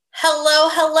Hello,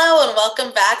 hello, and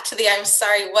welcome back to the I'm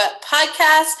Sorry What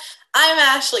podcast. I'm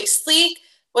Ashley Sleek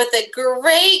with a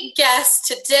great guest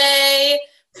today.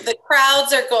 The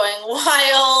crowds are going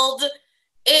wild.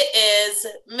 It is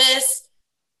Miss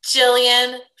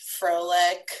Jillian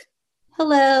Froelich.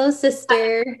 Hello,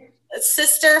 sister.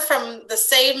 Sister from the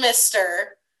same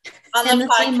Mister on And the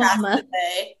the same podcast mama.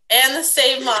 today. And the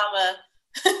same mama.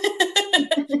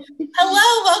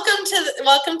 Hello,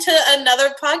 welcome to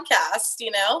another podcast.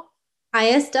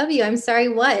 ISW, I'm sorry,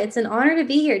 what? It's an honor to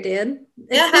be here, dude.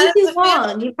 Yeah, It's how been does too it feel?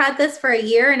 long. You've had this for a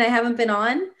year and I haven't been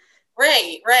on.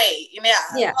 Right. Yeah.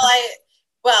 Yeah.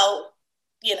 Well,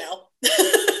 you know,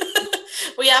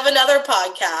 we have another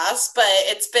podcast, but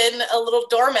it's been a little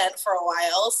dormant for a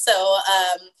while. So,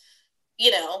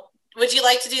 would you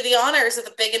like to do the honors of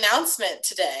the big announcement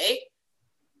today?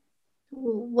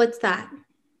 What's that?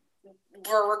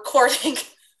 We're recording.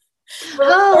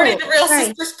 We're recording Oh, the Real sorry.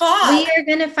 Sisters pod. We are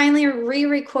going to finally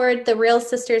re-record the Real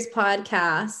Sisters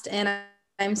podcast. And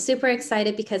I'm super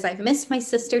excited because I've missed my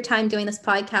sister time doing this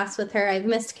podcast with her. I've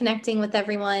missed connecting with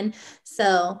everyone.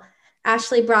 So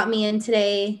Ashley brought me in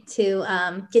today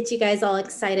to get you guys all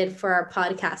excited for our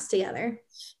podcast together.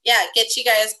 Yeah, get you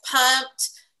guys pumped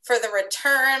for the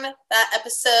return. That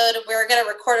episode, we're going to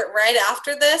record it right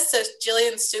after this. So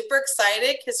Jillian's super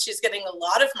excited because she's getting a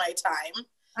lot of my time.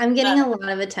 I'm getting a lot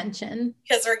of attention.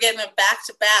 Because we're getting it back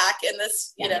to back, and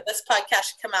this podcast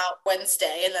should come out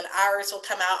Wednesday, and then ours will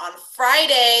come out on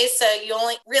Friday. So you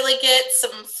only really get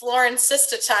some Floor and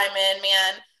Sister time in,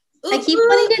 man. Ooh, I keep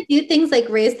wanting to do things like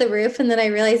raise the roof, and then I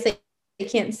realize they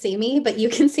can't see me, but you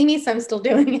can see me, so I'm still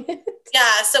doing it.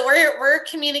 Yeah, so we're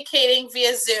communicating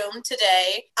via Zoom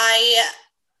today. I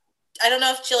don't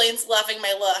know if Jillian's loving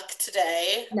my look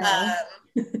today. No.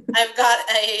 I've got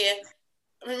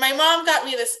my mom got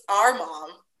me this, our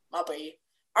mom got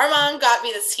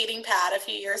me this heating pad a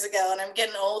few years ago, and I'm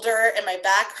getting older and my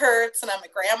back hurts and I'm a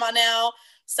grandma now.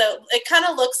 So it kind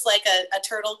of looks like a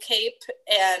turtle cape,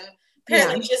 and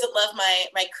apparently she doesn't love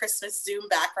my Christmas Zoom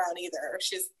background either.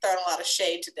 She's throwing a lot of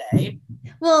shade today.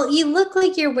 Well, you look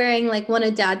like you're wearing like one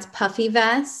of Dad's puffy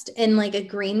vest in like a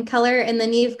green color, and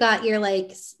then you've got your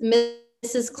like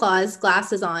Mrs. Claus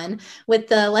glasses on with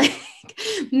the like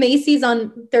Macy's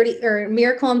on 30 or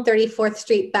Miracle on 34th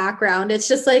Street background. It's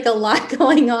just like a lot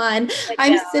going on.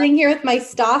 I'm sitting here with my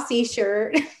Stassi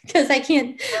shirt because I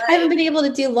haven't been able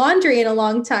to do laundry in a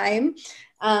long time.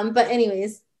 But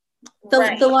anyways,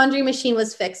 the laundry machine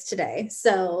was fixed today.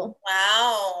 So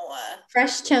wow.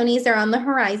 Fresh chonies are on the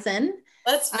horizon.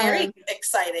 That's very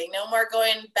exciting. No more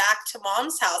going back to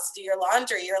mom's house to do your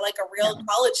laundry. You're like a real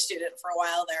college student for a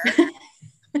while there.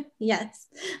 Yes,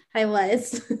 I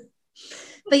was.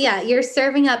 But yeah, you're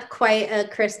serving up quite a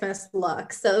Christmas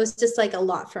look. So it was just like a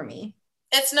lot for me.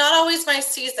 It's not always my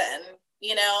season.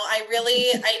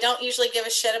 I don't usually give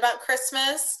a shit about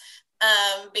Christmas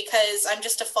because I'm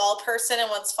just a fall person.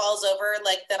 And once fall's over,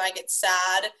 then I get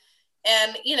sad.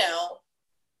 And,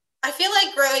 I feel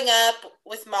like growing up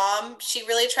with mom, she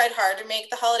really tried hard to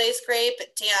make the holidays great, but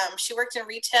damn, she worked in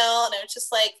retail and it was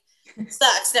just like,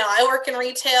 sucks. Now I work in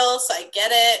retail, so I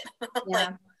get it.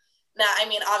 Yeah.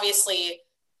 Obviously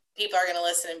people are going to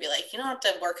listen and be like, you don't have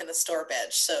to work in the store,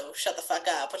 bitch, so shut the fuck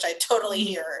up, which I totally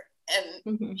hear.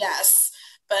 And yes,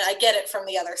 but I get it from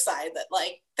the other side that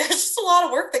there's just a lot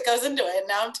of work that goes into it. And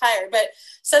now I'm tired. But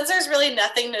since there's really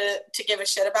nothing to give a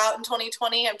shit about in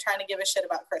 2020, I'm trying to give a shit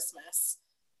about Christmas.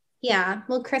 Yeah,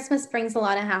 well, Christmas brings a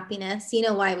lot of happiness. You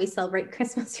know why we celebrate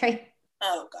Christmas, right?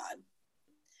 Oh, God.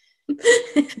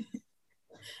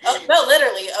 Oh, no,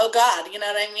 literally. Oh, God. You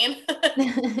know what I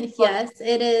mean? Yes,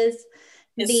 it is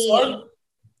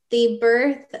the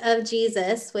birth of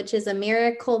Jesus, which is a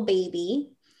miracle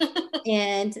baby.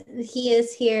 And he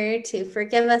is here to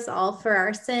forgive us all for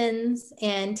our sins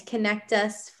and connect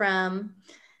us from,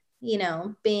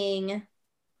 being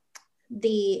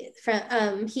he's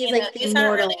like the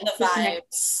immortal. Really the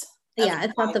vibes. Yeah,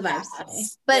 it's not the vibes today,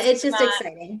 but it's just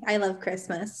exciting. I love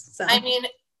Christmas. So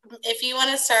if you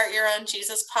want to start your own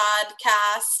Jesus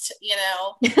podcast,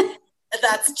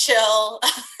 that's chill.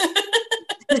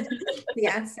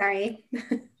 Yeah, sorry.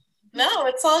 No,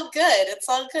 it's all good. It's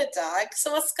all good, dog.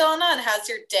 So what's going on? How's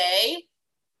your day?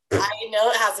 I know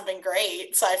it hasn't been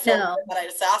great, so I feel that I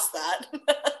just asked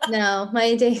that. No,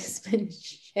 my day's been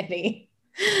shitty.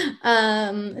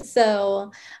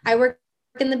 So I work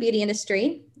in the beauty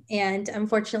industry, and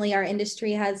unfortunately our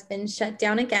industry has been shut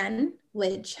down again,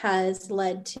 which has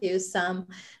led to some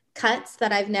cuts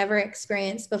that I've never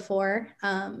experienced before.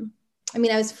 I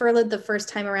was furloughed the first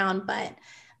time around, but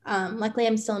luckily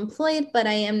I'm still employed, but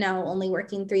I am now only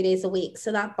working 3 days a week.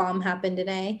 So that bomb happened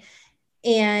today.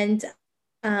 And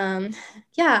Yeah,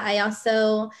 I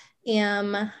also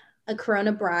am a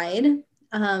Corona bride,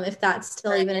 if that's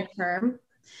still even a term.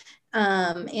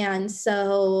 And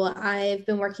so I've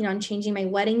been working on changing my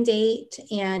wedding date,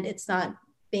 and it's not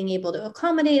being able to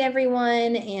accommodate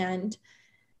everyone, and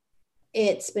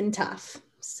it's been tough.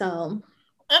 So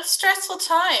That's stressful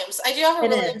times. I do have a it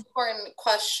really is. important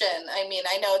question. I mean,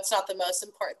 I know it's not the most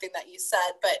important thing that you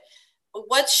said, but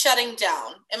what's shutting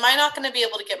down? Am I not going to be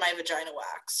able to get my vagina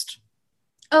waxed?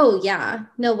 Oh yeah,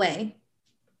 no way.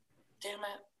 Damn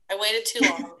it. I waited too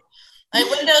long. My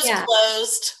window's Yeah.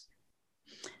 closed.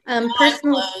 Now I'm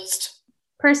Personal closed.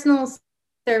 personal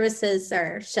services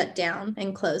are shut down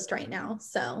and closed right now.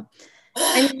 So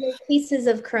I mean, the cases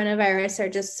of coronavirus are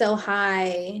just so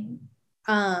high.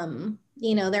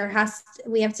 You know,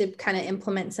 we have to kind of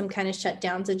implement some kind of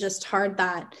shutdowns. It's just hard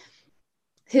that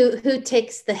who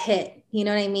takes the hit, you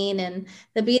know what I mean? And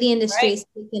the beauty industry Right. is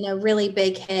taking a really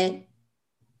big hit,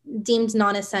 deemed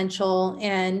non-essential,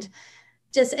 and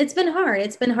just it's been hard.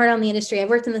 It's been hard on the industry. I've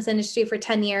worked in this industry for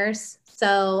 10 years,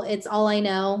 so it's all I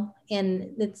know,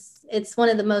 and it's one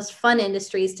of the most fun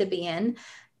industries to be in,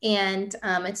 and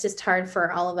it's just hard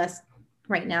for all of us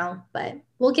right now, but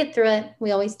we'll get through it.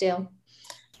 We always do.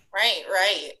 Right,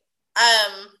 right.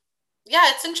 Um, yeah,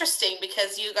 it's interesting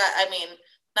because I mean,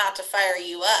 not to fire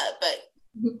you up, but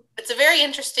it's a very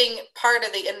interesting part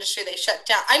of the industry they shut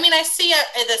down. I mean, I see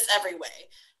this every way.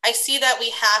 I see that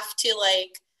we have to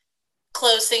like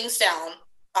close things down,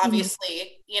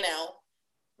 obviously, you know,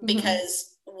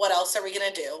 because what else are we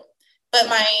going to do? But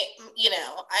Yeah.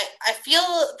 I feel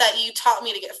that you taught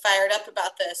me to get fired up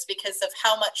about this because of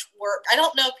how much work. I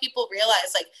don't know if people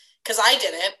realize, like, because I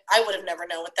didn't, I would have never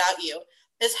known without you,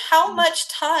 is how much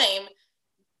time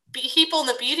people in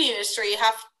the beauty industry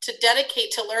have to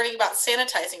dedicate to learning about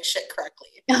sanitizing shit correctly.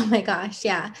 Oh my gosh,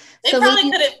 yeah. They So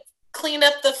probably could have cleaned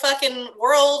up the fucking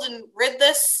world and rid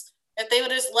this if they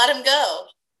would have just let him go.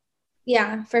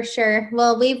 Yeah, for sure.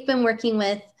 Well, we've been working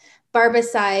with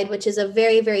barbicide, which is a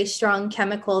very, very strong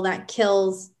chemical that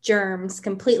kills germs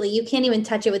completely. You can't even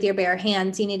touch it with your bare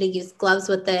hands. You need to use gloves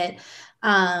with it.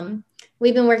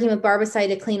 We've been working with barbicide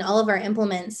to clean all of our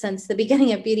implements since the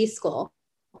beginning of beauty school.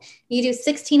 You do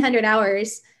 1,600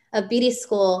 hours of beauty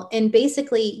school, and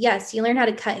basically, yes, you learn how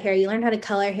to cut hair, you learn how to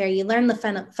color hair, you learn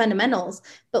the fundamentals.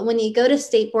 But when you go to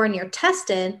state board and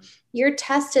you're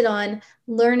tested on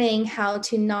learning how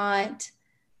to not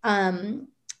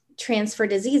transfer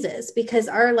diseases, because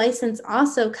our license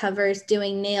also covers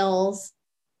doing nails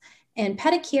and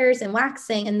pedicures and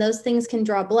waxing, and those things can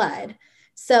draw blood.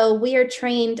 So we are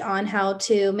trained on how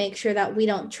to make sure that we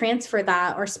don't transfer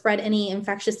that or spread any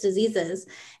infectious diseases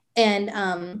and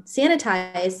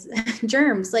sanitize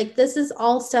germs. Like, this is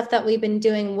all stuff that we've been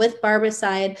doing with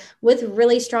barbicide, with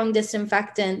really strong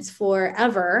disinfectants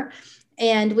forever.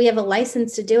 And we have a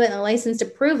license to do it and a license to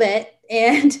prove it.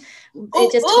 And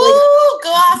it just go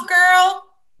off, girl.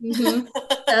 Mm-hmm.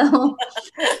 So,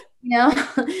 you know,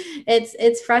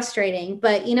 it's frustrating,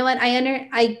 but you know what?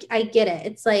 I get it.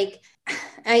 It's like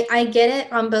I get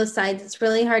it on both sides. It's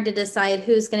really hard to decide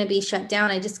who's going to be shut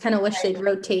down. I just kind of wish they'd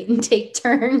rotate and take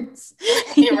turns.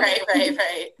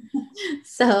 Right.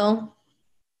 So,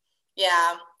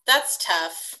 yeah, that's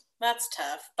tough. That's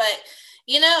tough. But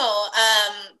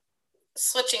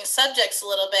switching subjects a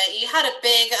little bit, you had a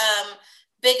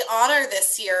big honor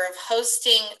this year of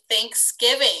hosting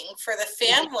Thanksgiving for the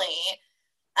family.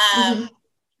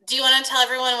 Do you want to tell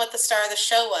everyone what the star of the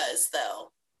show was,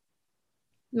 though?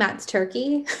 Matt's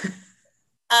turkey.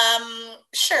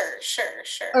 Sure.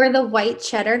 Or the white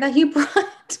cheddar that you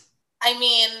brought. I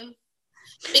mean,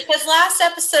 because last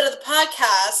episode of the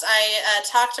podcast, I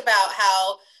talked about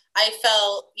how I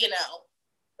felt,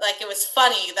 like it was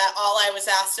funny that all I was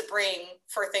asked to bring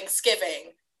for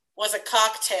Thanksgiving was a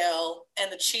cocktail and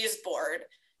the cheese board.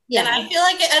 Yeah. And I feel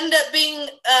like it ended up being,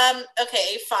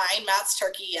 okay, fine, Matt's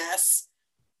turkey, yes.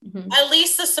 At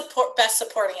least the best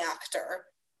supporting actor.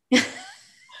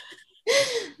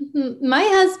 My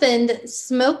husband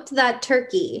smoked that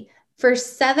turkey for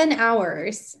 7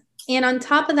 hours. And on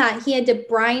top of that, he had to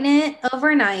brine it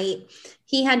overnight.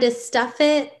 He had to stuff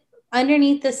it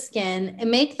underneath the skin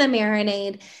and make the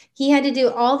marinade. He had to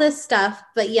do all this stuff.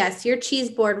 But yes, your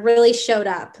cheese board really showed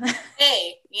up.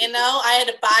 Hey, I had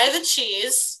to buy the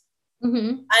cheese.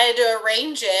 I had to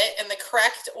arrange it in the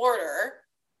correct order.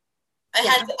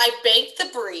 I baked the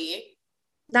brie.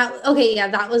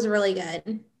 That was really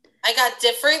good. I got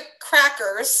different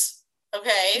crackers.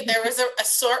 Okay. There was an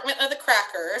assortment of the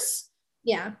crackers.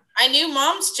 Yeah. I knew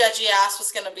Mom's judgy ass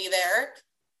was going to be there.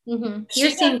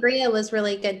 Your sangria was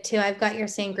really good too. I've got your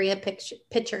sangria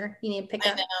picture. You need to pick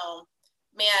up. I know.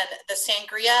 man, the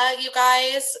sangria, you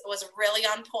guys, was really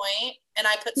on point, and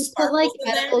I put You put like sparkles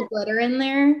in there. edible glitter in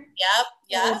there. Yep, It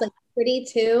yep. was like pretty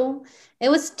too. It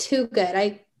was too good.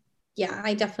 I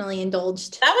definitely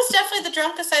indulged. That was definitely the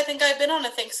drunkest I think I've been on a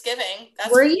Thanksgiving.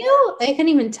 That's Were for sure. you? I couldn't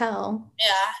even tell.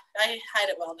 Yeah, I hide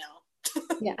it well now.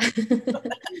 Yeah.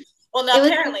 Well, no, It was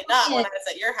apparently not when definitely I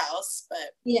was at your house, but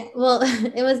yeah, well,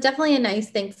 it was definitely a nice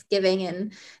Thanksgiving.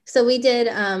 And so we did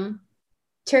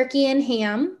turkey and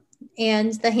ham,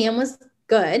 and the ham was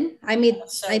good.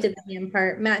 so I did the ham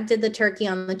part. Matt did the turkey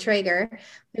on the Traeger.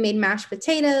 We made mashed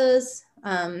potatoes,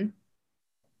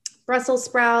 Brussels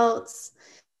sprouts.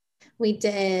 We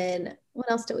did, what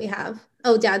else do we have?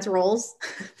 Oh, Dad's rolls.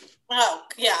 oh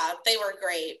yeah, they were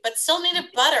great, but still needed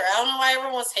butter. I don't know why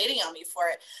everyone was hating on me for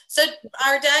it. So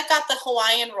our dad got the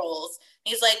Hawaiian rolls.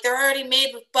 He's like, they're already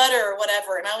made with butter or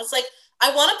whatever, and I was like,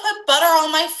 I want to put butter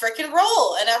on my freaking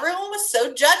roll, and everyone was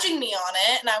so judging me on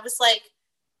it, and I was like,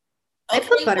 I okay,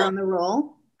 put butter well, on the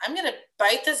roll. I'm gonna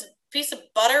bite this piece of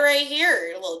butter right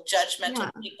here, little judgmental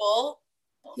Yeah. people.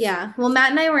 Yeah. Well,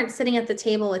 Matt and I weren't sitting at the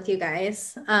table with you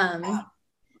guys.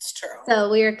 It's true.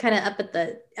 So we were kind of up at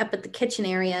the kitchen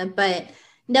area, but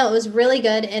no, it was really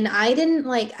good. And I didn't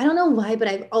like, I don't know why, but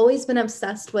I've always been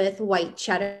obsessed with white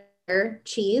cheddar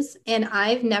cheese. And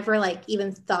I've never like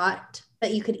even thought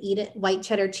that you could eat it, white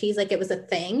cheddar cheese, like it was a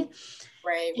thing.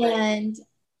 Right, right. And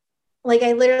like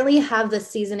I literally have the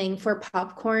seasoning for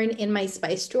popcorn in my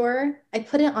spice drawer. I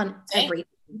put it on Okay. everything.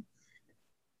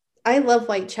 I love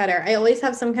white cheddar. I always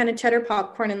have some kind of cheddar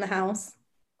popcorn in the house.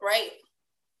 Right.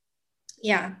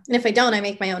 Yeah. And if I don't, I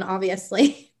make my own,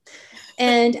 obviously.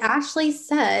 And Ashley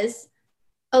says,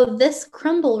 oh, this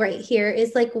crumble right here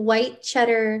is like white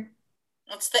cheddar,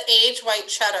 It's the aged white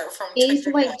cheddar from aged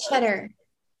Trader white Joe's. cheddar.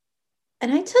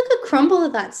 And I took a crumble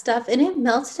of that stuff and it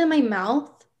melted in my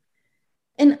mouth.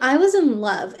 And I was in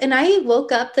love. And I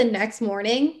woke up the next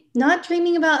morning, not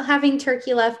dreaming about having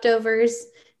turkey leftovers,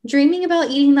 dreaming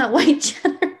about eating that white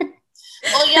cheddar.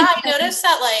 Well, yeah, I noticed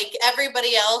that like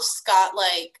everybody else got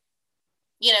like,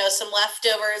 you know, some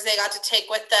leftovers they got to take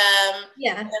with them.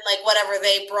 Yeah. And like whatever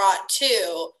they brought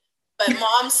too. But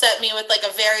mom sent me with like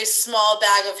a very small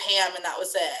bag of ham and that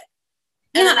was it.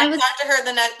 And Yeah, then I talked to her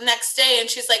the next day and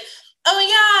she's like, oh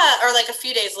yeah, or like a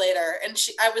few days later. And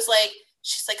I was like,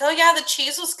 she's like, oh yeah, the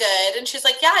cheese was good. And she's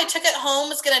like, yeah, I took it home,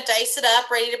 was going to dice it up,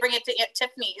 ready to bring it to Aunt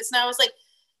Tiffany's. And I was like,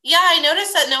 yeah, I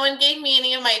noticed that no one gave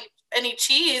me any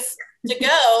cheese to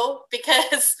go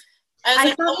because I was I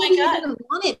like, thought oh my maybe you God. didn't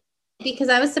want it because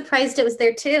I was surprised it was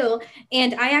there too.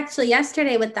 And I actually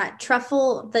yesterday with that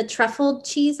the truffle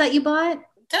cheese that you bought,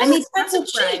 That I was made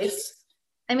expensive truffle fries. cheese.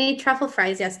 I made truffle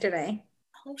fries yesterday.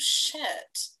 Oh shit.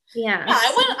 Yeah. Yeah,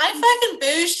 I fucking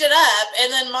booged it up.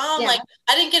 And then mom, Yeah. like,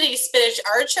 I didn't get any spinach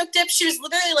artichoke dip. She was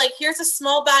literally like, here's a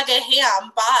small bag of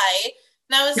ham, bye.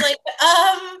 And I was like,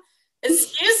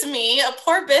 excuse me, a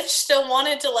poor bitch still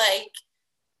wanted to like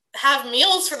have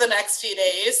meals for the next few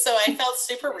days. So I felt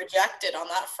super rejected on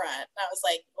that front. And I was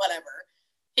like, whatever.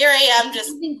 Here I am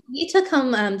just. You took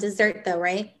home dessert though,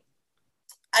 right?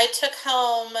 I took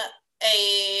home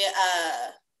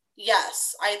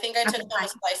yes, I think I took home a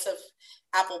slice of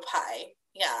apple pie.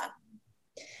 Yeah.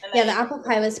 Yeah, the apple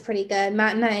pie was pretty good.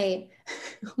 Matt and I,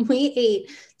 we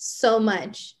ate so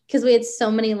much because we had so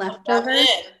many leftovers.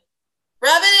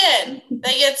 Rub it in.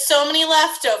 They get so many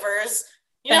leftovers.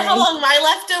 You know how long my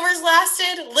leftovers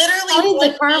lasted? Literally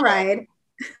the car ride.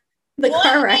 The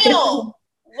car ride.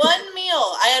 One meal.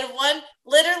 I had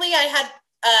literally I had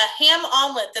a ham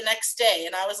omelet the next day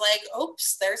and I was like,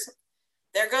 oops,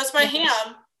 there goes my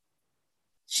ham.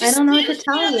 I don't know what to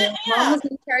tell you. Mom was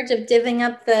in charge of divvying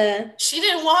up She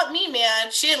didn't want me,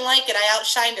 man. She didn't like it. I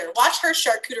outshined her. Watch her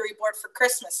charcuterie board for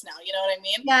Christmas now. You know what I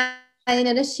mean? Yeah, I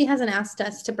noticed she hasn't asked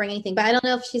us to bring anything, but I don't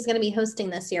know if she's going to be hosting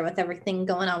this year with everything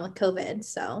going on with COVID.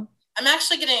 So I'm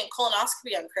actually getting a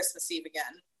colonoscopy on Christmas Eve again.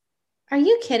 Are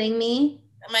you kidding me?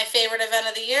 My favorite event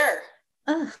of the year.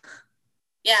 Ugh.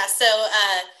 Yeah. So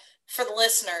for the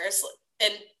listeners,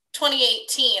 in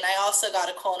 2018, I also got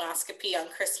a colonoscopy on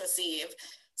Christmas Eve.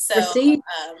 So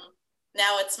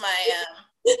now it's my,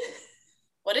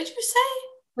 what did you say?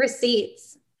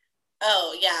 Receipts.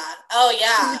 Oh, yeah. Oh,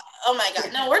 yeah. Oh, my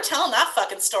God. No, we're telling that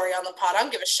fucking story on the pod. I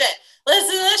don't give a shit. Listen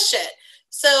to this shit.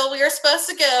 So we were supposed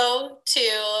to go to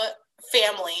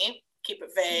family, keep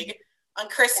it vague, on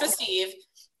Christmas Eve.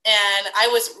 And I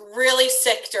was really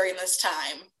sick during this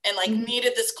time and like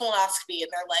needed this colonoscopy. And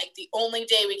they're like, the only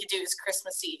day we could do is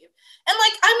Christmas Eve. And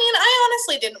like, I mean, I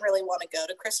honestly didn't really want to go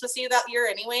to Christmas Eve that year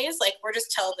anyways. Like, we're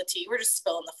just telling the tea. We're just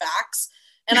spilling the facts.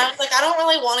 And I was like, I don't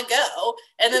really want to go.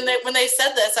 And then when they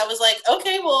said this, I was like,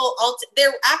 okay, well,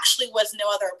 there actually was no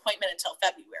other appointment until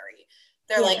February.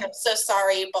 They're like, I'm so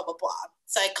sorry, blah, blah, blah.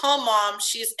 So I call mom,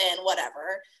 she's in,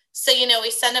 whatever. So,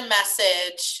 we send a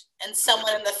message, and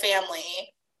someone in the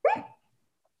family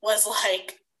was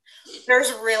like,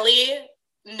 there's really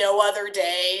no other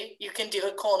day you can do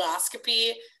a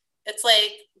colonoscopy. It's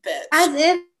like, bitch. As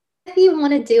if you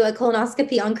want to do a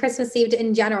colonoscopy on Christmas Eve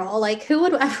in general, like who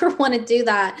would ever want to do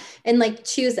that and like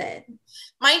choose it?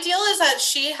 My deal is that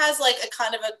she has like a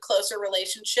kind of a closer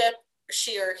relationship.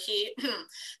 She or he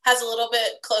has a little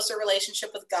bit closer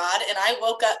relationship with God. And I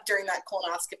woke up during that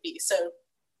colonoscopy. So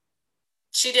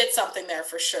she did something there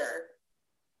for sure.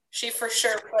 She for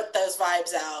sure put those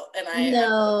vibes out. And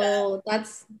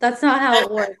that's not how it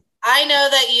works. I know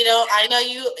that you don't. I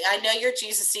know you're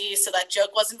Jesus-y, so that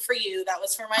joke wasn't for you. That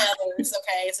was for my others.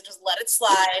 Okay, so just let it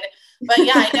slide. But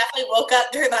yeah, I definitely woke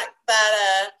up during that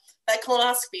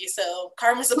colonoscopy. So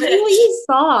karma's a bitch. What you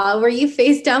saw? Were you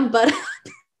face down, butt up?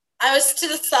 I was to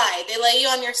the side. They lay you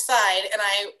on your side, and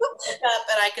I woke up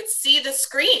and I could see the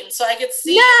screen, so I could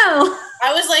see. No.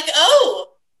 I was like, oh,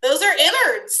 those are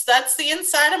innards. That's the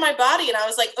inside of my body, and I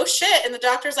was like, oh shit. And the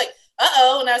doctor's like,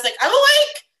 uh-oh, and I was like, I'm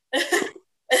awake.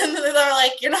 And they're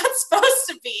like, you're not supposed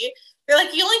to be. They're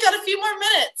like, you only got a few more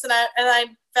minutes. And I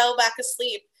fell back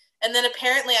asleep. And then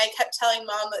apparently I kept telling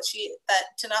mom that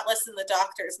to not listen to the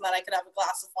doctors and that I could have a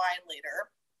glass of wine later.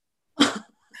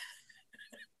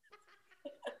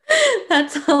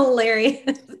 That's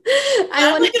hilarious.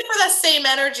 I'm looking for that same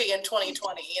energy in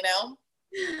 2020,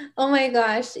 Oh my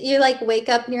gosh. You like wake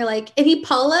up and you're like, any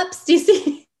polyps? Do you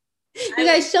see? You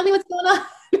guys show me what's going on.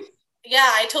 Yeah,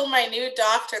 I told my new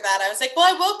doctor that. I was like, well,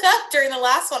 I woke up during the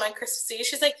last one on Christmas Eve.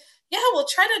 She's like, yeah, we'll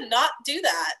try to not do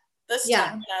that this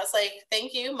time. And I was like,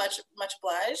 thank you, much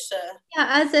obliged. Yeah,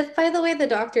 as if, by the way, the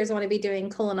doctors want to be doing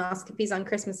colonoscopies on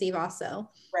Christmas Eve also.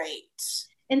 Right.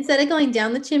 Instead of going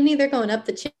down the chimney, they're going up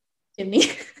the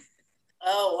chimney.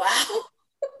 Oh,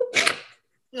 wow.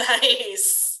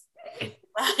 Nice.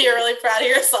 Wow, you're really proud of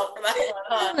yourself for that one,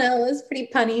 huh? I don't know. It was pretty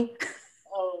punny.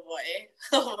 Oh, boy.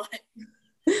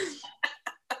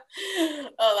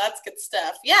 Oh, that's good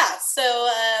stuff. Yeah. So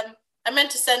I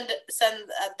meant to send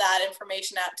that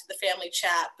information out to the family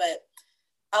chat, but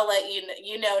I'll let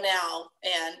you know now.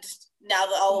 And now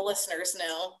that all the listeners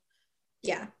know.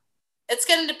 Yeah. It's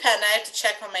going to depend. I have to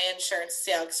check on my insurance to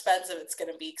see how expensive it's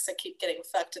going to be because I keep getting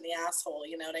fucked in the asshole.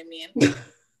 You know what I mean?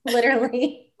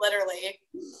 Literally.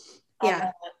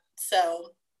 Yeah.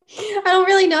 So. I don't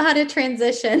really know how to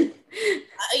transition.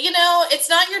 It's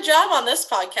not your job on this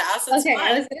podcast. It's okay, fine.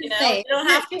 I was going to say. You don't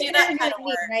have to do that kind of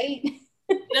work. Right?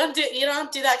 You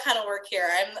don't do that kind of work here.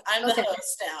 I'm the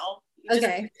host now.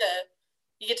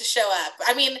 You get to show up.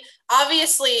 I mean,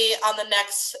 obviously on the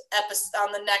next episode,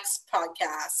 on the next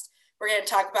podcast, we're going to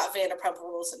talk about Vanderpump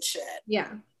Rules and shit.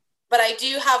 Yeah. But I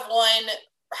do have one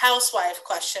housewife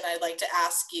question I'd like to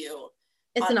ask you.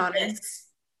 It's an honor.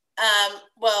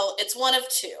 Well, it's one of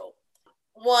two.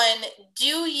 One,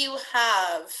 do you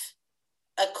have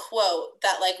a quote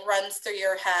that like runs through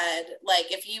your head,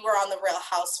 like if you were on the Real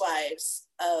Housewives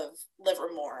of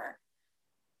Livermore,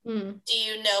 do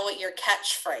you know what your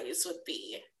catchphrase would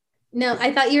be? No,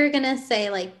 I thought you were gonna say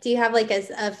like, do you have like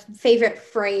a favorite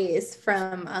phrase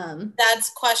from? That's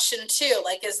question two.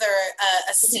 Like, is there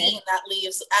a scene that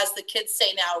leaves, as the kids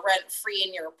say now, rent free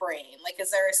in your brain? Like,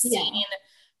 is there a scene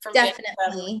from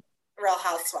definitely Real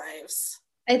Housewives?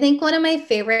 I think one of my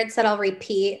favorites that I'll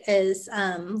repeat is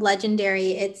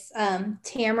legendary. It's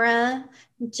Tamra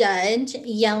Judge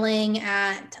yelling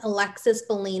at Alexis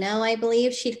Bellino, I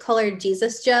believe. She'd call her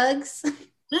Jesus Jugs.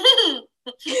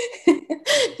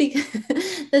 Because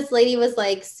this lady was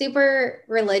like super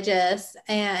religious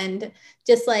and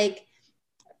just like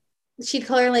she'd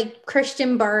call her like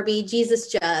Christian Barbie,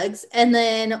 Jesus Jugs. And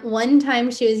then one time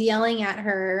she was yelling at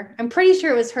her, I'm pretty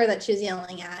sure it was her that she was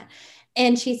yelling at.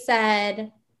 And she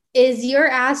said, is your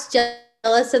ass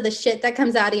jealous of the shit that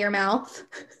comes out of your mouth?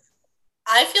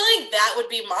 I feel like that would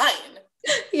be mine.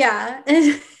 Yeah.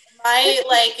 If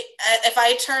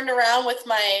I turned around with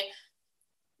my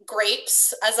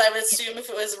grapes, as I would assume if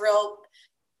it was real,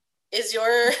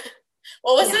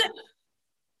 what was it?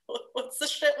 What's the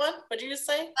shit one? What did you just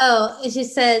say? Oh, it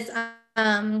just says,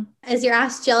 is your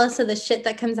ass jealous of the shit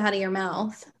that comes out of your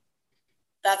mouth?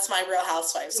 That's my Real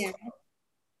Housewives quote.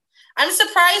 I'm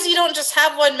surprised you don't just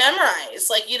have one memorized.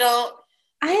 Like you don't.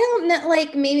 I don't know.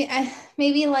 Like maybe I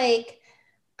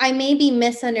may be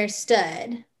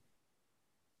misunderstood,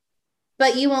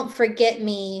 but you won't forget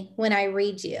me when I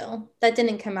read you. That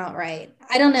didn't come out right.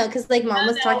 I don't know because like mom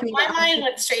was talking. My mind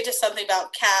went straight to something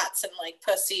about cats and like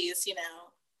pussies.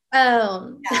 Yeah,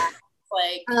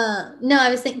 like No, I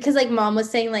was thinking because like mom was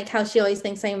saying like how she always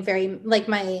thinks I'm very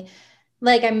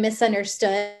like I'm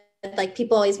misunderstood. Like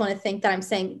people always want to think that I'm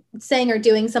saying or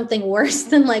doing something worse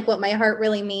than like what my heart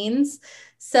really means.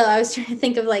 So I was trying to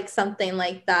think of like something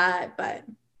like that, but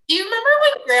do you remember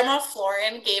when Grandma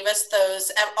Florin gave us those?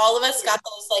 All of us got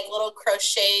those like little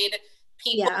crocheted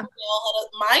people. yeah.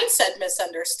 Mine said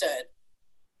misunderstood.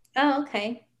 Oh,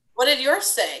 okay. What did yours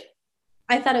say?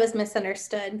 I thought it was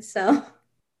misunderstood. So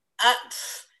Uh,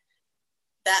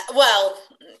 that well,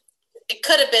 it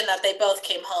could have been that they both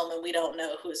came home and we don't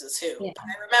know whose is who. yeah. But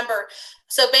I remember,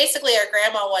 so basically, our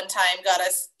grandma one time got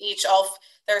us each all.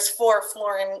 There's 4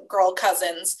 Florin girl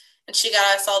cousins, and she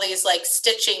got us all these like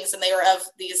stitchings, and they were of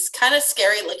these kind of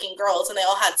scary looking girls, and they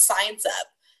all had signs up,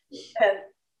 and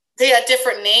they had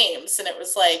different names, and it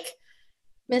was like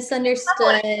what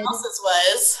Misunderstood. else's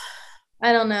was.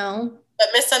 I don't know. But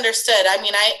misunderstood. I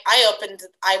mean,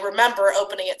 I remember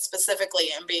opening it specifically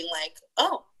and being like,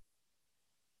 oh,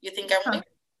 you think I'm Huh. weird?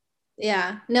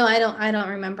 Yeah. No, I don't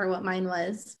remember what mine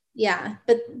was. Yeah,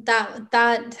 but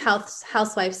that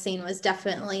housewife scene was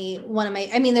definitely one of my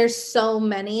I mean there's so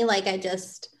many like I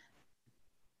just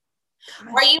Are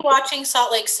gosh. you watching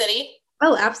Salt Lake City?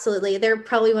 Oh, absolutely. They're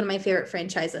probably one of my favorite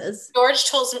franchises. George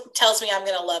tells me I'm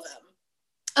gonna love him.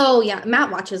 Oh yeah,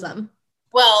 Matt watches them.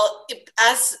 Well,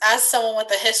 as someone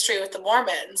with a history with the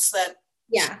Mormons, that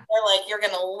Yeah. they're like, you're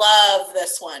gonna love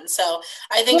this one. So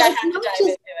I think Well, I it's have to not dive just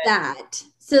into it. that.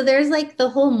 So there's like the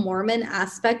whole Mormon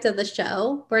aspect of the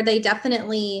show where they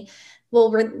definitely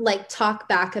will like talk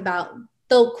back about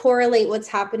they'll correlate what's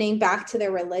happening back to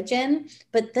their religion,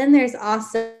 but then there's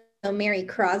also Mary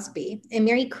Crosby, and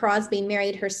Mary Crosby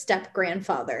married her step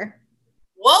grandfather.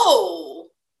 Whoa!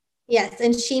 Yes,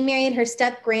 and she married her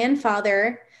step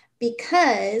grandfather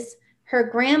because her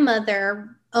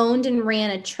grandmother owned and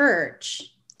ran a church.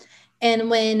 And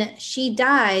when she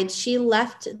died, she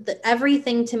left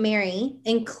everything to Mary,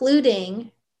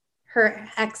 including her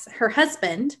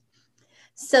husband.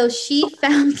 So she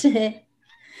found it.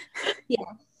 Yeah.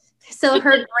 So You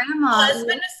her think grandma.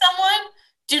 husband to someone?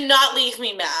 Do not leave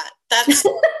me, Matt. That's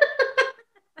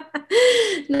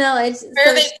No, it's are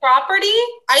so they property?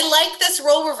 I like this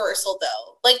role reversal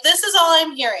though. Like this is all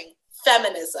I'm hearing.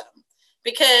 Feminism.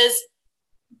 Because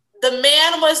the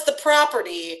man was the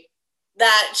property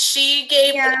that she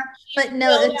gave yeah, she but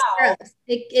no, filled it's out. gross.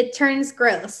 It turns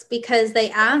gross because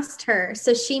they asked her.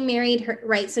 So she married her,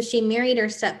 right? So she married her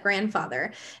step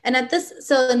grandfather. And at this,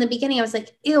 so in the beginning, I was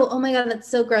like, ew, oh my God, that's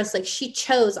so gross. Like she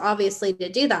chose obviously to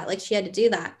do that. Like she had to do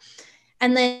that.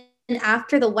 And then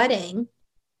after the wedding,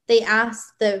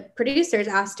 the producers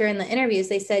asked her in the interviews,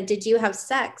 they said, did you have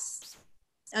sex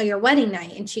on your wedding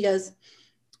night? And she goes,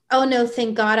 oh no,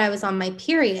 thank God I was on my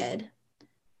period.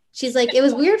 She's like, it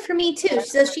was weird for me too. She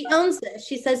says she owns this.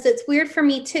 She says it's weird for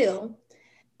me too.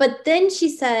 But then she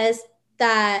says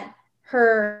that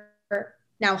her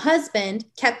now husband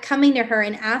kept coming to her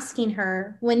and asking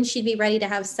her when she'd be ready to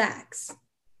have sex.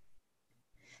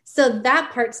 So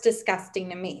that part's disgusting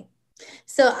to me.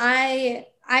 So I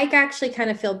actually kind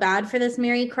of feel bad for this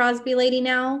Mary Crosby lady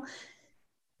now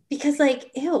because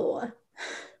like ew.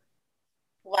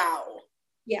 Wow.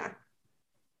 Yeah.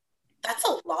 That's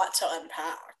a lot to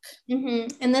unpack.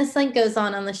 And this like goes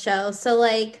on the show. So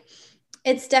like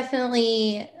it's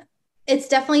definitely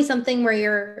something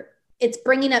where it's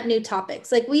bringing up new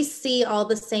topics. Like we see all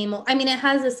the same I mean it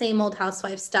has the same old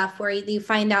housewife stuff where you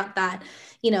find out that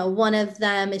one of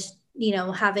them is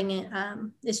having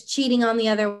is cheating on the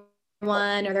other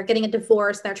one, or they're getting a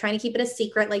divorce, they're trying to keep it a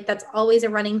secret. Like that's always a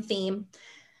running theme.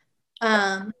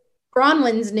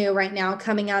 Bronwyn's new right now,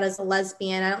 coming out as a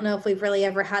lesbian. I don't know if we've really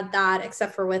ever had that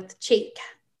except for with Kate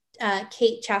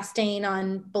Chastain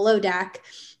on Below Deck,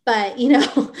 but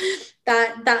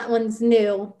that one's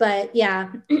new. But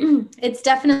yeah, it's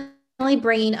definitely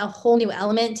bringing a whole new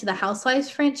element to the Housewives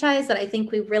franchise that I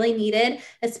think we really needed,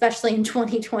 especially in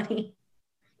 2020.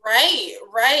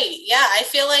 Right. Yeah, I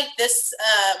feel like this,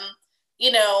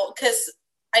 because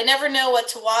I never know what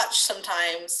to watch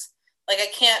sometimes. Like I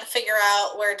can't figure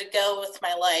out where to go with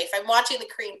my life. I'm watching the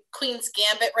Queen's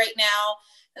Gambit right now,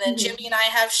 and then Mhm. Jimmy and I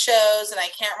have shows, and I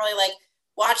can't really like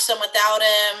watch them without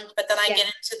him. But then I Yeah. get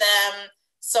into them,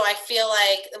 so I feel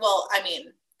like, well, I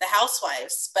mean, the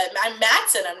Housewives, but I'm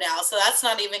Matt's in them now, so that's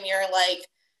not even your like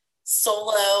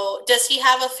solo. Does he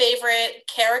have a favorite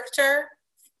character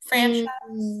franchise?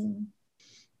 Mm.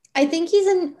 I think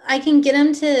I can get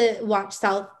him to watch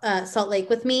Salt Lake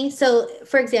with me. So,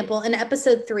 for example, in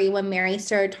episode 3, when Mary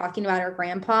started talking about her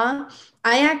grandpa,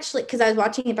 I actually, because I was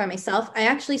watching it by myself, I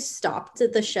actually stopped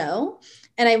the show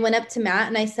And I went up to Matt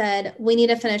and I said, we need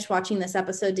to finish watching this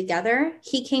episode together.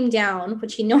 He came down,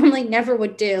 which he normally never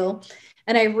would do.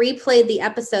 And I replayed the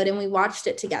episode and we watched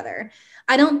it together.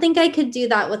 I don't think I could do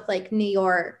that with like New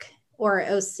York or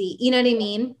OC. You know what I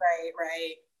mean?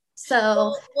 Right.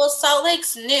 So well, Salt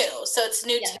Lake's new, so it's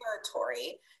new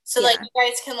territory. So like you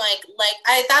guys can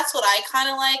that's what I kind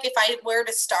of like. If I were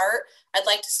to start, I'd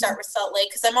like to start with Salt Lake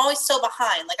because I'm always so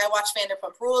behind. Like I watch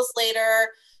Vanderpump Rules later,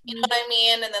 you know what I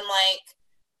mean? And then like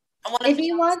I want to. If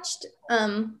you watched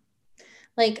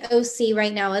like OC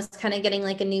right now is kind of getting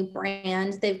like a new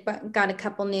brand. They've got a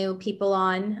couple new people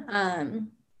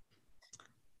on.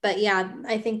 But yeah,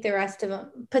 I think the rest of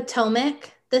them,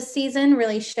 Potomac this season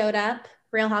really showed up.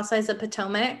 Real Housewives of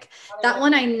Potomac. That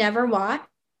one I never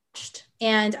watched.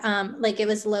 And like it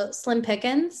was Slim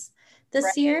Pickens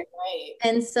this year. Right.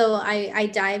 And so I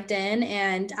dived in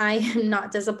and I am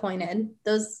not disappointed.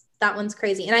 That one's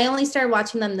crazy. And I only started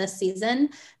watching them this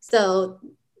season. So,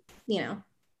 you know.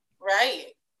 Right.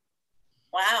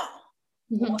 Wow.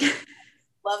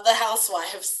 Love the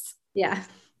Housewives. Yeah.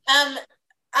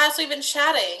 As we've been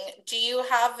chatting, do you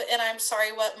have, and I'm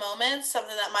sorry, what moment,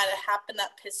 something that might have happened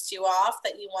that pissed you off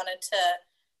that you wanted to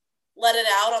let it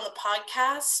out on the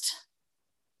podcast?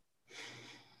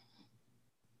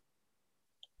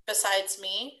 Besides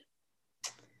me?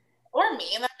 Or me,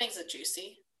 that makes it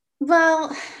juicy.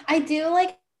 Well, I do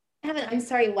like have an I'm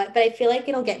sorry what, but I feel like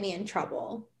it'll get me in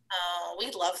trouble. Oh,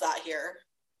 we love that here.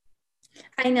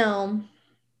 I know.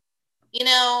 You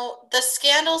know, the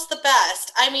scandal's the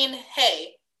best. I mean,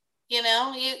 hey, you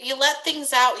know, you let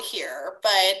things out here, but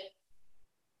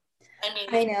I mean,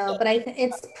 I know, but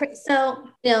it's so,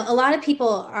 you know, a lot of people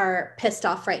are pissed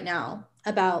off right now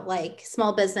about like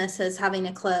small businesses having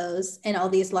to close and all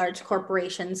these large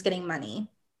corporations getting money.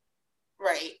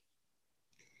 Right.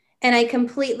 And I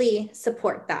completely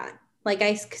support that. Like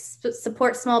I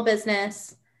support small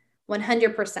business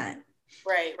 100%.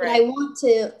 Right. But I want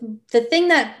to, the thing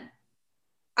that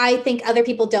I think other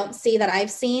people don't see that I've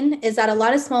seen is that a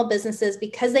lot of small businesses,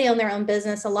 because they own their own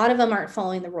business, a lot of them aren't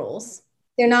following the rules.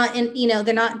 They're not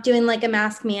they're not doing like a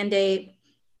mask mandate.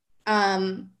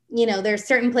 You know, there's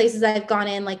certain places I've gone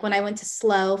in, like when I went to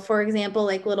Slow, for example,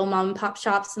 like little mom and pop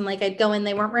shops, and like I'd go in,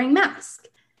 they weren't wearing masks.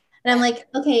 And I'm like,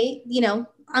 okay, you know,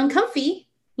 uncomfy,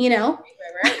 you know?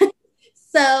 Right.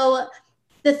 So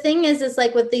the thing is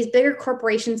like with these bigger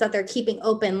corporations that they're keeping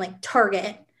open, like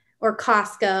Target or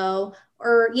Costco,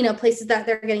 or, you know, places that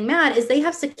they're getting mad, is they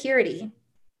have security.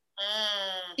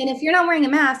 And if you're not wearing a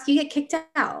mask, you get kicked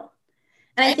out.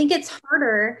 And I think it's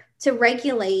harder to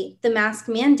regulate the mask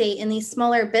mandate in these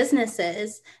smaller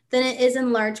businesses than it is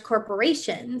in large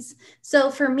corporations.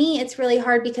 So for me, it's really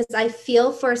hard because I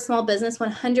feel for a small business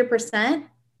 100%.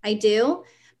 I do.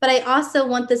 But I also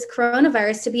want this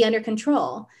coronavirus to be under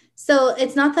control. So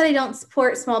it's not that I don't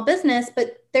support small business,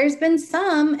 but there's been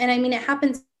some, and I mean, it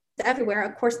happens everywhere.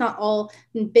 Of course, not all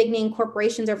big name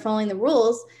corporations are following the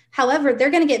rules. However, they're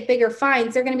going to get bigger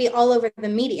fines. They're going to be all over the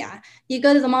media. You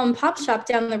go to the mom and pop shop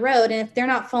down the road, and if they're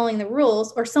not following the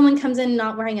rules or someone comes in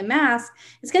not wearing a mask,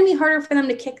 it's going to be harder for them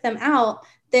to kick them out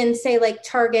than say like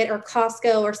Target or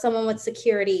Costco or someone with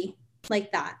security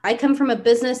like that. I come from a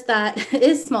business that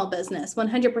is small business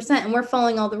 100%, and we're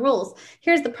following all the rules.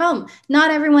 Here's the problem.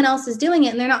 Not everyone else is doing it,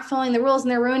 and they're not following the rules, and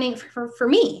they're ruining it for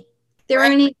me. They're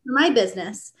ruining it for my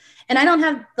business. And I don't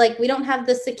have, like, we don't have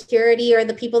the security or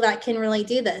the people that can really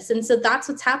do this. And so that's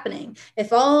what's happening.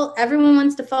 If everyone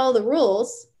wants to follow the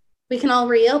rules, we can all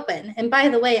reopen. And by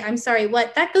the way, I'm sorry,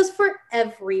 that goes for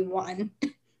everyone.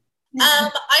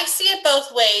 I see it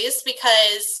both ways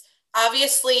because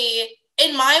obviously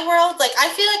in my world, like I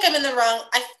feel like I'm in the wrong,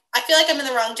 I feel like I'm in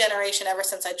the wrong generation ever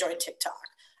since I joined TikTok.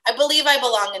 I believe I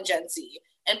belong in Gen Z,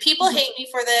 and people hate me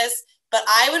for this, but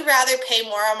I would rather pay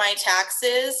more on my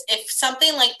taxes if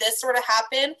something like this were to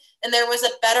happen and there was a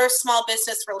better small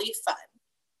business relief fund.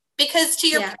 Because to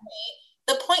your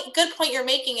point, good point you're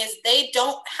making is they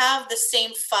don't have the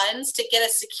same funds to get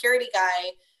a security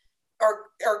guy or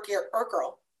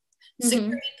girl,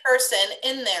 security person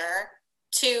in there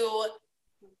to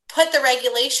put the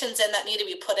regulations in that need to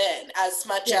be put in as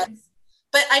much as,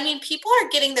 but I mean, people are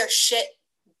getting their shit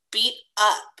beat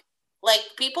up. Like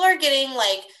people are getting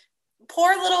like,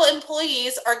 poor little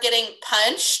employees are getting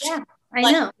punched. Yeah,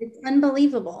 I know. It's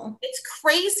unbelievable. It's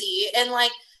crazy. And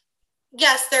like,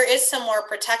 yes, there is some more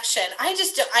protection. I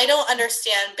don't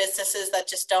understand businesses that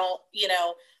just don't,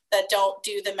 that don't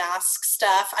do the mask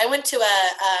stuff. I went to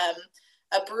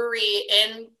a brewery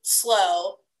in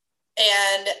Slow,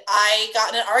 and I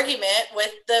got in an argument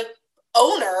with the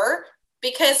owner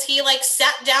because he like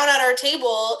sat down at our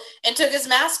table and took his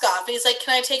mask off. He's like,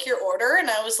 "Can I take your order?" And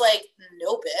I was like,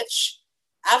 "No, bitch,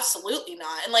 absolutely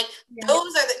not." And like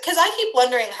those are because I keep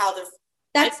wondering how the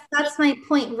that's my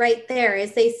point right there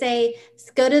is they say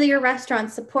go to your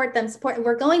restaurant, support them, support.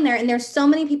 We're going there and there's so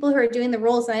many people who are doing the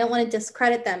rules and I don't want to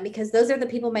discredit them because those are the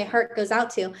people my heart goes out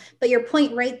to. But your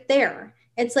point right there,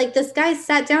 it's like this guy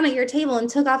sat down at your table and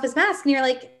took off his mask and you're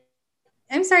like,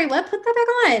 I'm sorry, what? Put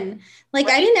that back on. Like,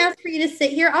 right. I didn't ask for you to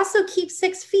sit here. Also keep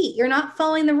 6 feet. You're not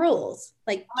following the rules.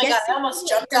 Like, oh my God, I almost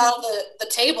jumped out of the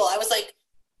table. I was like,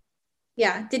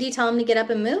 yeah. Did you tell him to get up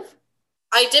and move?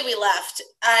 I did. We left.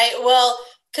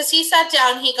 Because he sat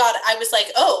down, I was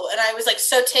like, oh, and I was like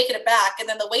so taken aback. And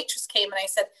then the waitress came and I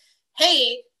said,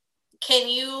 hey, can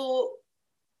you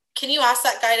ask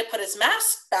that guy to put his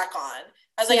mask back on?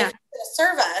 I was like, if you're gonna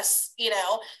serve us,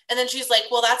 and then she's like,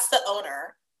 well, that's the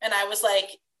owner. And I was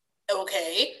like,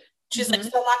 okay. She's like, so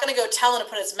I'm not going to go tell him to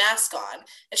put his mask on.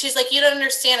 And she's like, you don't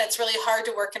understand. It's really hard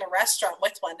to work in a restaurant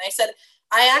with one. And I said,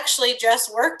 I actually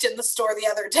just worked in the store the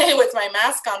other day with my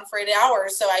mask on for 8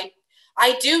 hours. So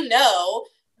I do know,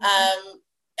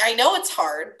 I know it's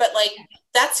hard, but like,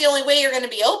 that's the only way you're going to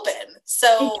be open.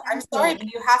 So I'm sorry,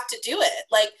 but you have to do it.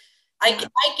 Like, I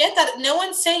get that. No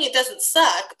one's saying it doesn't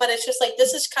suck, but it's just like,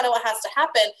 this is kind of what has to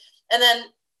happen.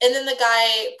 And then the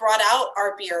guy brought out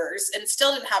our beers and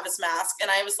still didn't have his mask. And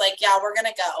I was like, yeah, we're going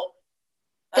to go.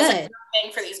 I was like, I'm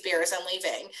paying for these beers. I'm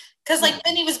leaving. Because like,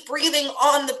 then he was breathing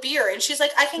on the beer and she's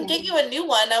like, I can get you a new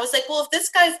one. And I was like, well, if this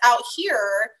guy's out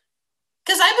here,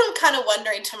 because I've been kind of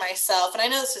wondering to myself, and I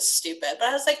know this is stupid, but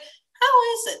I was like, how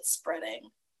is it spreading?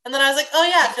 And then I was like, oh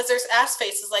yeah, because there's ass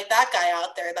faces like that guy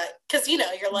out there that, because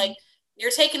you're like,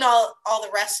 you're taking all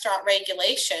the restaurant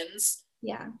regulations.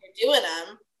 Yeah. You're doing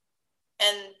them.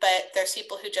 But there's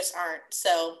people who just aren't.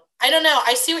 So I don't know.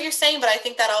 I see what you're saying, but I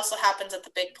think that also happens at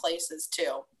the big places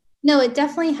too. No, it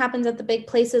definitely happens at the big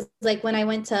places. Like when I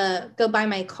went to go buy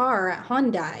my car at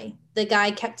Hyundai, the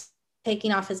guy kept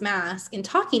taking off his mask and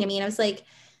talking to me. And I was like,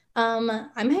 I'm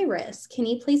high risk. Can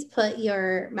you please put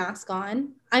your mask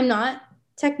on? I'm not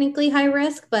technically high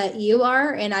risk, but you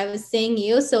are. And I was seeing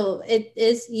you. So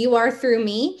you are through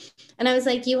me. And I was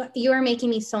like, you are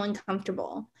making me so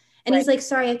uncomfortable. And he's like,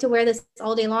 sorry, I have to wear this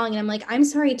all day long. And I'm like, I'm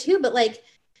sorry too, but like,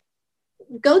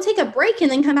 go take a break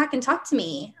and then come back and talk to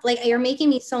me. Like, you're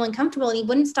making me so uncomfortable. And he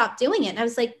wouldn't stop doing it. And I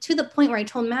was like, to the point where I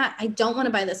told Matt, I don't want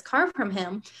to buy this car from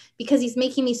him because he's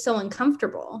making me so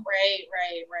uncomfortable. Right.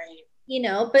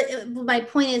 But my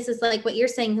point is like what you're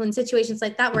saying, in situations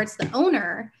like that, where it's the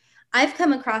owner, I've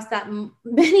come across that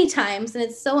many times and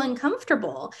it's so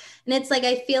uncomfortable. And it's like,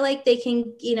 I feel like they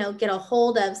can, get a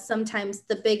hold of sometimes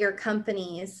the bigger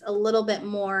companies a little bit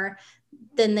more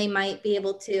than they might be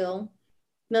able to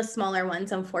most smaller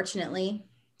ones, unfortunately.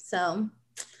 So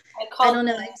I don't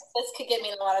know. This could get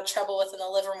me in a lot of trouble within the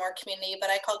Livermore community, but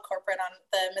I called corporate on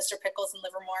the Mr. Pickles in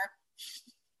Livermore.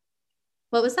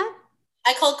 What was that?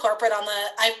 I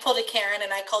pulled a Karen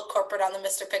and I called corporate on the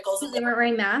Mr. Pickles. They weren't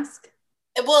wearing masks?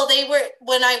 Well,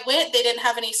 when I went, they didn't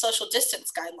have any social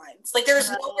distance guidelines. Like there was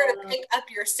nowhere to pick up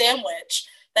your sandwich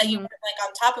that you put like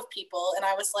on top of people. And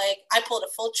I was like, I pulled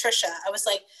a full Trisha. I was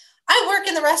like, I work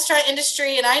in the restaurant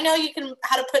industry and I know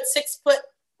how to put 6-foot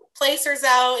placers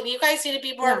out and you guys need to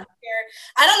be more prepared.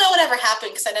 I don't know whatever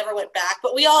happened because I never went back,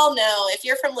 but we all know if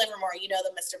you're from Livermore, you know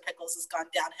that Mr. Pickles has gone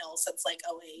downhill since like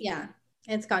 2008. Yeah,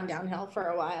 it's gone downhill for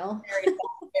a while. Very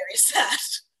sad.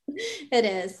 It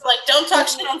is. Like, don't talk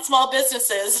shit on small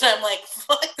businesses. And I'm like,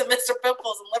 fuck the Mr.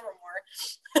 Pickles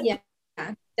in Livermore.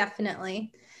 Yeah,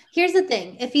 definitely. Here's the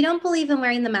thing. If you don't believe in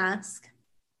wearing the mask,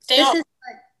 stay home.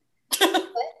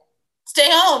 Stay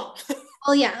home.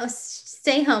 Oh, yeah.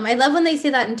 Stay home. I love when they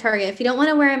say that in Target. If you don't want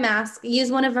to wear a mask, use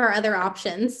one of our other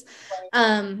options.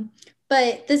 Right.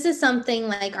 But this is something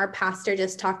like our pastor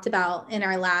just talked about in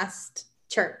our last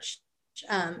church.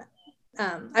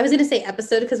 I was going to say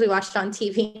episode because we watched it on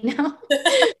TV now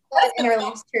in our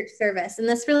last church service. And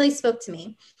this really spoke to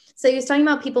me. So he was talking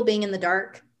about people being in the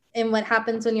dark. And what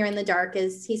happens when you're in the dark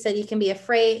is he said, you can be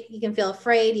afraid, you can feel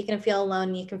afraid, you can feel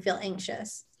alone, you can feel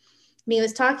anxious. And he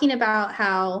was talking about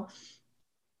how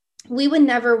we would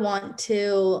never want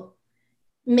to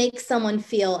make someone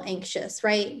feel anxious,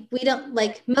 right? We don't,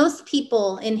 like most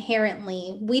people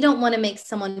inherently, we don't want to make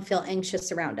someone feel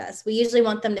anxious around us. We usually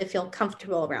want them to feel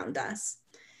comfortable around us.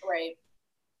 Right.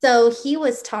 So he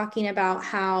was talking about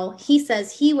how he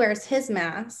says he wears his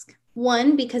mask,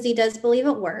 one, because he does believe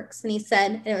it works. And he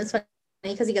said, and it was funny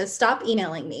because he goes, stop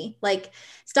emailing me. Like,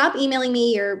 stop emailing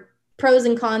me your pros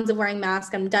and cons of wearing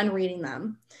masks. I'm done reading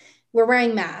them. We're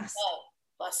wearing masks. Oh,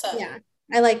 bless up. Yeah.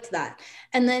 I liked that.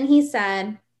 And then he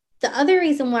said, The other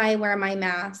reason why I wear my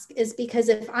mask is because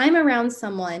if I'm around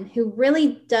someone who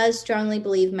really does strongly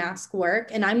believe masks work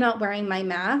and I'm not wearing my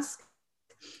mask,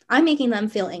 I'm making them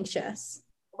feel anxious.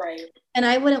 Right. And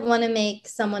I wouldn't want to make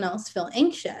someone else feel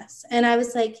anxious. And I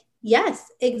was like,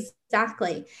 yes,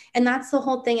 exactly. And that's the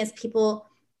whole thing is people,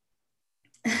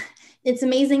 it's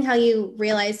amazing how you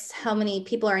realize how many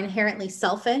people are inherently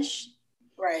selfish.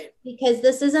 Right. Because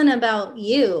this isn't about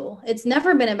you. It's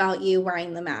never been about you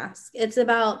wearing the mask. It's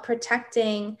about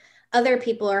protecting other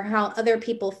people or how other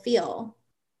people feel.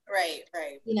 Right.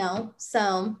 Right. You know?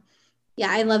 So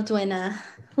yeah, I loved when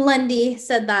Lundy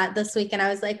said that this week and I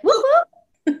was like, woo woo.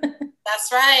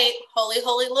 That's right. Holy,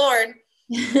 holy Lord.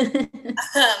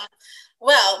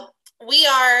 Well, we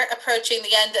are approaching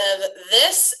the end of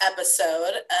this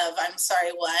episode of I'm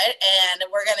Sorry What, and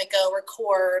we're going to go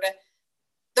record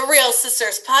the Real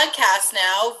Sisters podcast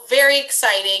now. Very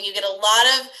exciting. You get a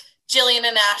lot of Jillian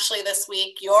and Ashley this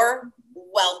week. You're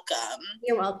welcome.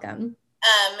 You're welcome.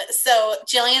 So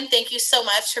Jillian, thank you so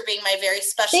much for being my very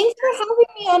special. Thanks for having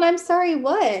me on I'm Sorry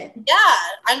What. Yeah,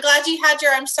 I'm glad you had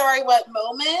your I'm Sorry What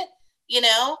moment. You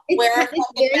know, it's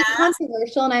very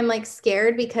controversial, and I'm like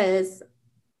scared because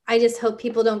I just hope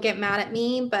people don't get mad at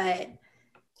me, but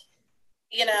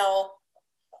you know,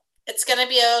 it's going to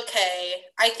be okay.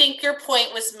 I think your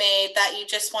point was made that you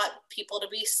just want people to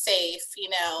be safe, you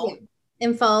know,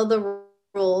 and follow the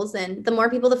rules. And the more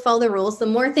people that follow the rules, the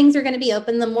more things are going to be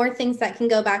open, the more things that can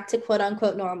go back to quote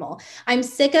unquote normal. I'm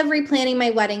sick of replanning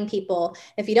my wedding, people.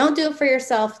 If you don't do it for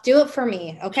yourself, do it for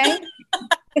me. Okay.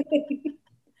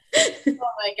 Oh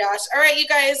my gosh. All right, you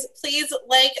guys, please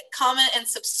like, comment, and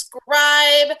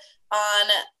subscribe on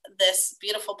this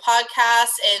beautiful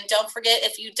podcast. And don't forget,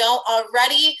 if you don't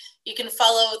already, you can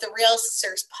follow The Real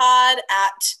Sisters Pod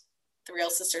at The Real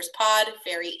Sisters Pod.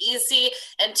 Very easy.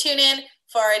 And tune in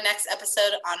for our next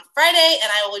episode on Friday. And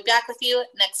I will be back with you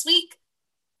next week.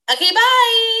 Okay,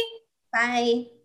 bye. Bye.